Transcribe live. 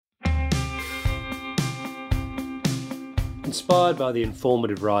Inspired by the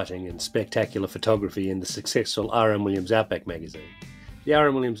informative writing and spectacular photography in the successful R.M. Williams Outback magazine, the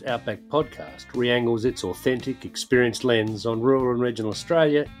R.M. Williams Outback podcast re-angles its authentic, experienced lens on rural and regional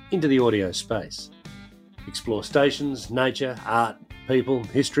Australia into the audio space. Explore stations, nature, art, people,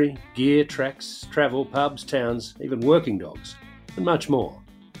 history, gear, tracks, travel, pubs, towns, even working dogs, and much more.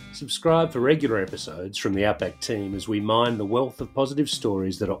 Subscribe for regular episodes from the Outback team as we mine the wealth of positive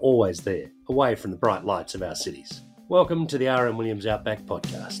stories that are always there, away from the bright lights of our cities. Welcome to the R.M. Williams Outback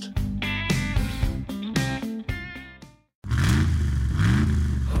podcast.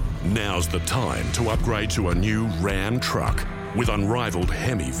 Now's the time to upgrade to a new Ram truck with unrivaled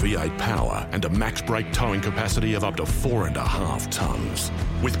Hemi V8 power and a max brake towing capacity of up to 4.5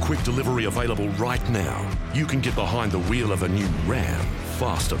 tonnes. With quick delivery available right now, you can get behind the wheel of a new Ram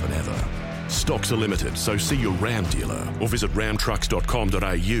faster than ever. Stocks are limited, so see your Ram dealer or visit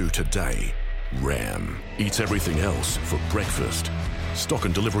ramtrucks.com.au today. Ram eats everything else for breakfast. Stock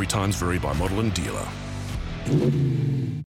and delivery times vary by model and dealer.